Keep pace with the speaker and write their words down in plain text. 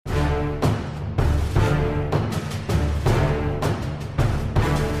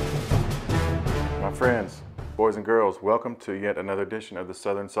friends, boys and girls, welcome to yet another edition of the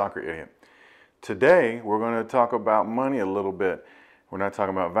Southern Soccer Idiot. Today we're going to talk about money a little bit. We're not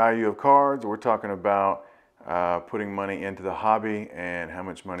talking about value of cards, we're talking about putting money into the hobby and how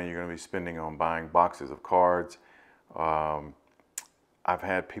much money you're going to be spending on buying boxes of cards. I've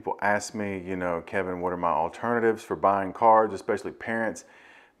had people ask me, you know, Kevin, what are my alternatives for buying cards, especially parents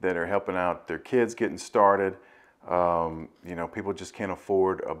that are helping out their kids getting started. You know, people just can't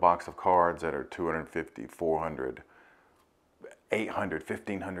afford a box of cards that are $250, $400, $800,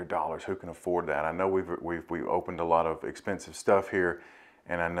 $1,500. Who can afford that? I know we've opened a lot of expensive stuff here,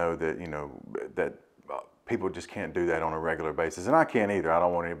 and I know that, you know, that people just can't do that on a regular basis, and I can't either. I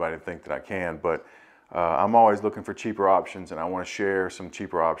don't want anybody to think that I can, but I'm always looking for cheaper options, and I want to share some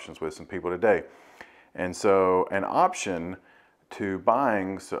cheaper options with some people today. And so an option to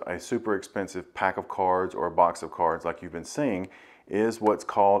buying a super expensive pack of cards or a box of cards like you've been seeing is what's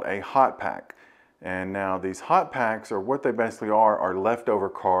called a hot pack. And now these hot packs, or what they basically are leftover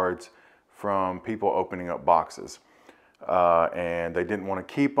cards from people opening up boxes. And they didn't want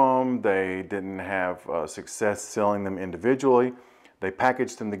to keep them, they didn't have success selling them individually. They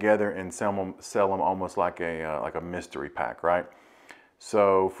packaged them together and sell them almost like a mystery pack, right?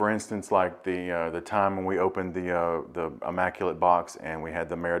 So, for instance, like the time when we opened the Immaculate box and we had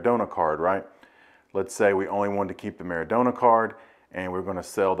the Maradona card, right? Let's say we only wanted to keep the Maradona card and we're going to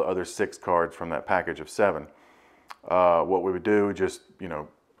sell the other 6 cards from that package of 7. What we would do, just, you know,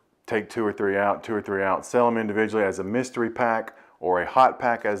 take 2 or 3 out, sell them individually as a mystery pack or a hot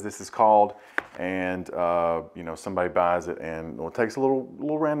pack, as this is called, and you know, somebody buys it and it takes a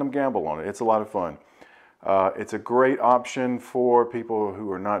little random gamble on it. It's a lot of fun. It's a great option for people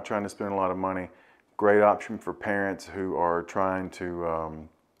who are not trying to spend a lot of money. Great option for parents who are trying to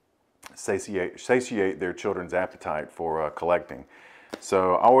satiate their children's appetite for collecting.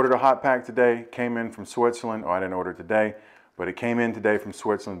 So I ordered a hot pack today, came in from Switzerland. Oh, I didn't order it today, but it came in today from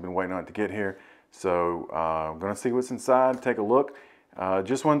Switzerland. Been waiting on it to get here. So I'm gonna see what's inside, take a look.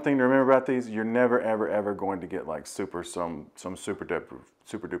 Just one thing to remember about these: you're never, ever going to get like some super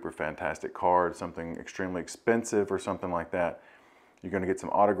duper fantastic card, something extremely expensive or something like that. You're going to get some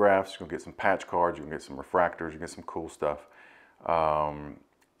autographs, you're going to get some patch cards, you're going to get some refractors, you get some cool stuff.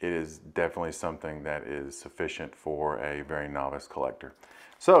 It is definitely something that is sufficient for a very novice collector.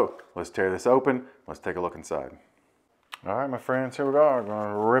 So let's tear this open. Let's take a look inside. All right, my friends, here we go. I'm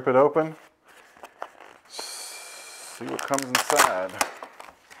going to rip it open. See what comes inside.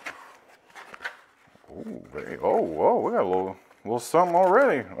 Ooh, whoa, we got a little something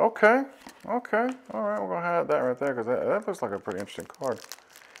already. Okay, all right, we're gonna hide that right there because that looks like a pretty interesting card.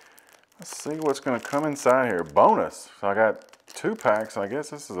 Let's see what's gonna come inside here. Bonus. So I got 2 packs. I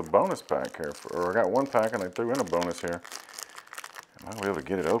guess this is a bonus pack here, or I got 1 pack and I threw in a bonus here. Am I gonna be able to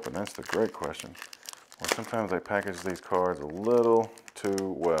get it open? That's the great question. Well, sometimes they package these cards a little too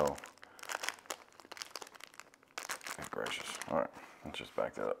well. Gracious. All right, let's just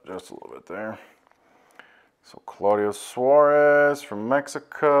back that up just a little bit there. So Claudio Suarez from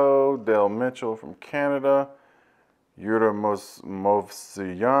Mexico, Del Mitchell from Canada, Yura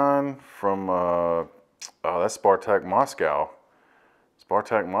Movsian from oh, that's Spartak Moscow.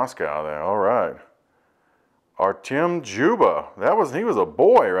 Spartak Moscow there. All right. Artyom Juba. He was a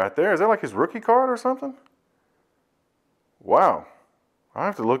boy right there. Is that like his rookie card or something? Wow. I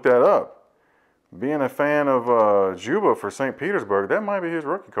have to look that up. Being a fan of Juba for St. Petersburg, that might be his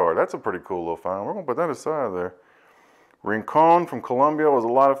rookie card. That's a pretty cool little find. We're going to put that aside there. Rincon from Colombia was a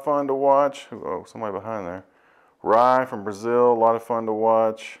lot of fun to watch. Oh, somebody behind there. Rai from Brazil, a lot of fun to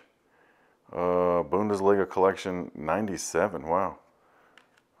watch. Bundesliga collection 97. Wow.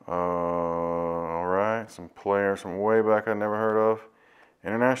 All right, some players from way back I never heard of.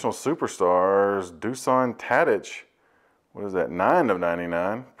 International superstars, Dusan Tadic. What is that? 9 of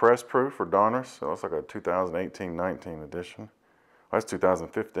 99. Press proof for Donruss. So it's like a 2018-19 edition. Oh, that's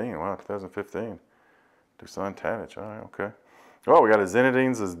 2015. Wow, 2015. Dusan Tadic. All right, okay. Oh, we got a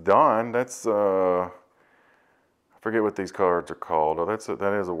Zinedine Zidane. That's I forget what these cards are called. Oh,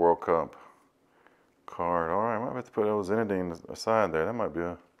 that is a World Cup card. All right, I might have to put those Zinedine aside there. That might be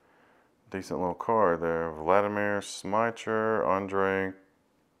a decent little card there. Vladimir Smicer, Andre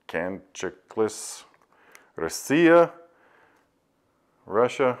Kanchiklis, Russia.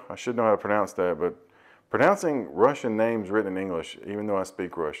 Russia, I should know how to pronounce that, but pronouncing Russian names written in English, even though I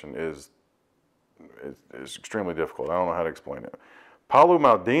speak Russian, is extremely difficult. I don't know how to explain it. Paolo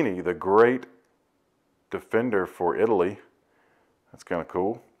Maldini, the great defender for Italy. That's kind of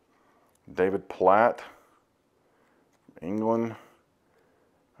cool. David Platt, England.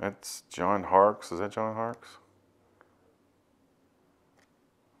 That's John Harkes. Is that John Harkes?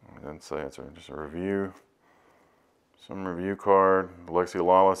 It doesn't say, it's just a review. Some review card. Alexi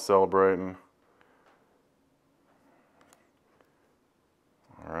Lawless celebrating.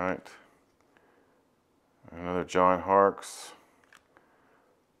 All right. Another John Harkes.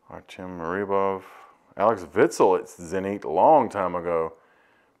 Artem Maribov. Alex Witzel at Zenit a long time ago.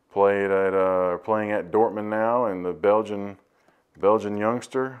 Playing at Dortmund now, and the Belgian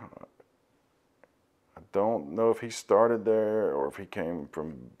youngster. I don't know if he started there or if he came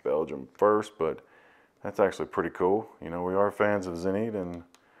from Belgium first, but that's actually pretty cool. You know, we are fans of Zenit and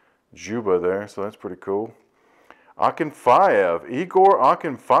Juba there, so that's pretty cool. Igor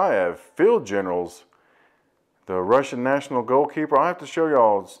Akinfeev, Field Generals, the Russian national goalkeeper. I'll have to show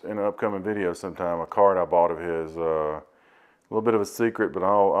y'all in an upcoming video sometime a card I bought of his. A little bit of a secret, but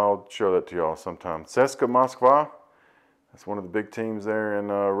I'll show that to y'all sometime. CSKA Moskva, that's one of the big teams there in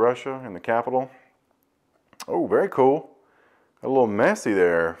Russia, in the capital. Oh, very cool. A little Messi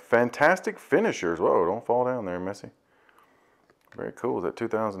there. Fantastic finishers. Whoa, don't fall down there, Messi. Very cool. Is that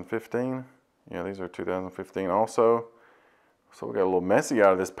 2015? Yeah, these are 2015 also. So we got a little Messi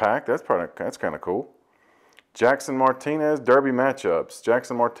out of this pack. That's kind of cool. Jackson Martinez, derby matchups.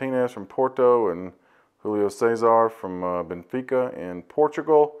 Jackson Martinez from Porto and Julio Cesar from Benfica in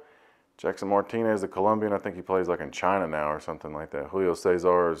Portugal. Jackson Martinez, the Colombian, I think he plays like in China now or something like that. Julio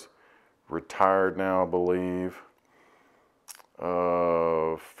Cesar is retired now, I believe.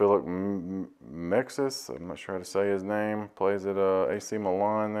 Philip Mexis, I'm not sure how to say his name, plays at AC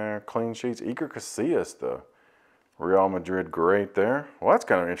Milan there. Clean sheets. Iker Casillas, the Real Madrid great there. Well, that's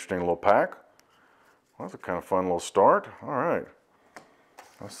kind of an interesting little pack. Well, that's a kind of fun little start. All right.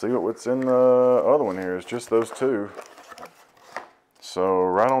 Let's see what's in the other one here. It's just those two. So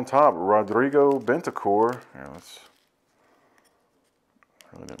right on top, Rodrigo Bentancur. Here, I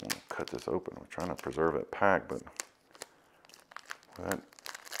really didn't want to cut this open. We're trying to preserve that pack, but that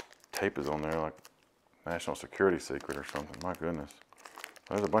tape is on there like national security secret or something. My goodness.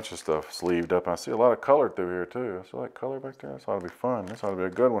 There's a bunch of stuff sleeved up. I see a lot of color through here too. I see like color back there. This ought to be fun. This ought to be a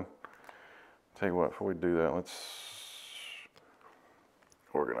good one. Tell you what, before we do that, let's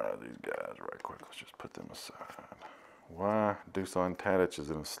organize these guys right quick. Let's just put them aside. Why Dusan Tadic is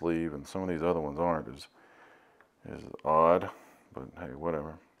in a sleeve and some of these other ones aren't is odd, but hey,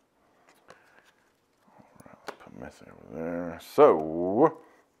 whatever. All right, let's put Messi over there. So,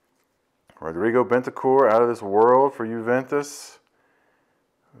 Rodrigo Bentancur, out of this world for Juventus.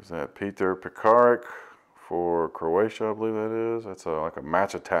 Who's that? Peter Pekarik for Croatia, I believe that is. That's like a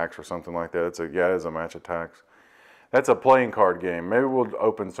match attacks or something like that. Yeah, it is a match attacks. That's a playing card game. Maybe we'll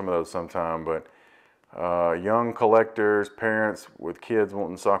open some of those sometime, but young collectors, parents with kids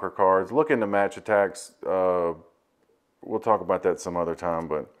wanting soccer cards, look into match attacks. We'll talk about that some other time,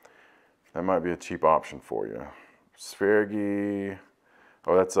 but that might be a cheap option for you. Svergi.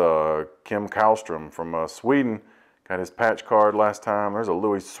 Oh, that's Kim Kallstrom from Sweden. Got his patch card last time. There's a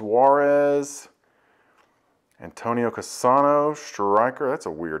Luis Suarez. Antonio Cassano, striker. That's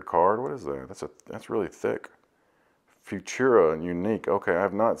a weird card. What is that? That's really thick. Futura and unique. Okay, I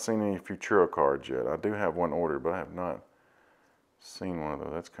have not seen any Futura cards yet. I do have one ordered, but I have not seen one of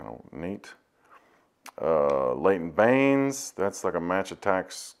those. That's kind of neat. Leighton Baines. That's like a match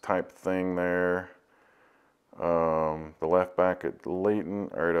attacks type thing there. The left back at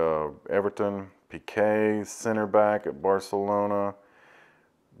Leighton or at Everton. Piqué, center back at Barcelona.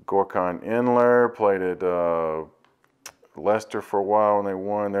 Gorkan Inler played at Leicester for a while when they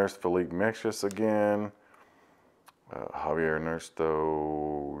won. There's Philippe Mexis again. Javier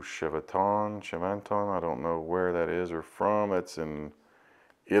Ernesto Chevanton. I don't know where that is or from. That's in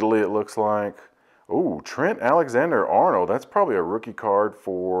Italy, it looks like. Oh, Trent Alexander-Arnold. That's probably a rookie card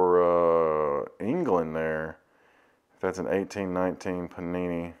for England there. That's an 18-19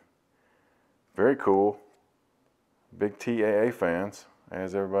 Panini. Very cool. Big TAA fans,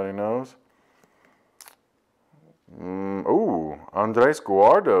 as everybody knows. Ooh, Andres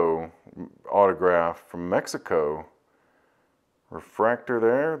Guardo autograph from Mexico. Refractor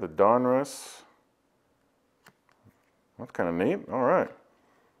there, the Donruss. That's kind of neat. All right.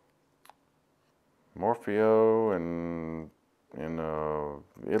 Morfeo in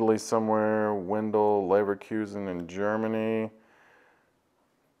Italy somewhere. Wendell, Leverkusen in Germany.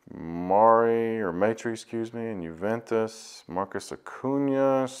 Matri, excuse me, in Juventus. Marcus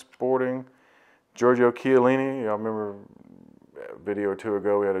Acuna, Sporting. Giorgio Chiellini, y'all remember a video or two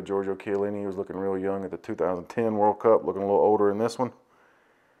ago we had a Giorgio Chiellini. He was looking real young at the 2010 World Cup, looking a little older in this one.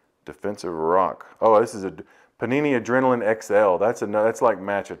 Defensive rock. Oh, this is a Panini Adrenaline XL. That's like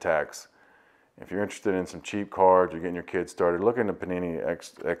match attacks. If you're interested in some cheap cards, you're getting your kids started, look into Panini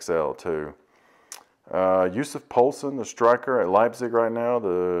XL too. Yusuf Poulsen, the striker at Leipzig right now,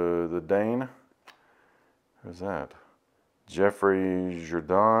 the Dane. Who's that? Jeffrey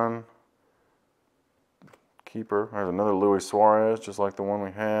Jourdan, keeper. There's another Luis Suarez, just like the one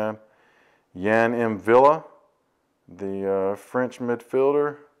we had. Yann M. Villa, the French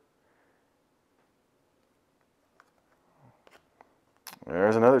midfielder.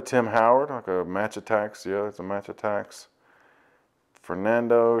 There's another Tim Howard, like a match attacks. Yeah, it's a match attacks.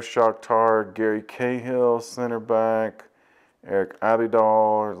 Fernando, Shakhtar, Gary Cahill, center back. Eric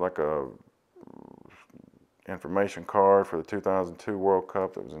Abidal, there's like a information card for the 2002 World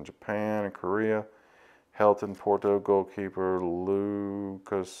Cup that was in Japan and Korea. Helton, Porto goalkeeper,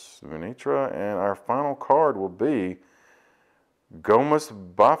 Lucas Venitra. And our final card will be Gomes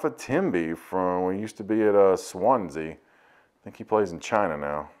Bafatimbi from when he used to be at Swansea. I think he plays in China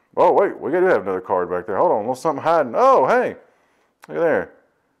now. Oh, wait, we do have another card back there. Hold on, a little something hiding. Oh, hey, look at there.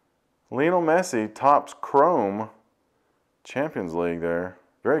 Lionel Messi tops Chrome Champions League there.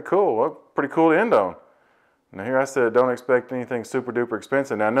 Very cool. Well, pretty cool to end on. Now here I said don't expect anything super duper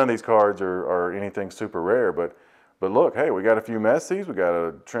expensive. Now none of these cards are anything super rare, but look, hey, we got a few Messis. We got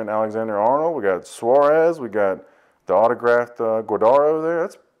a Trent Alexander-Arnold. We got Suarez. We got the autographed Guardaro there.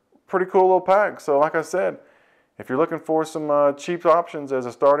 That's a pretty cool little pack. So like I said, if you're looking for some cheap options as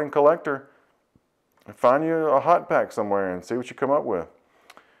a starting collector, find you a hot pack somewhere and see what you come up with.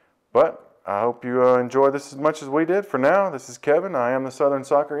 But I hope you enjoyed this as much as we did. For now, this is Kevin. I am the Southern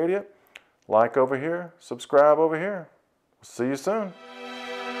Soccer Idiot. Like over here, subscribe over here. See you soon.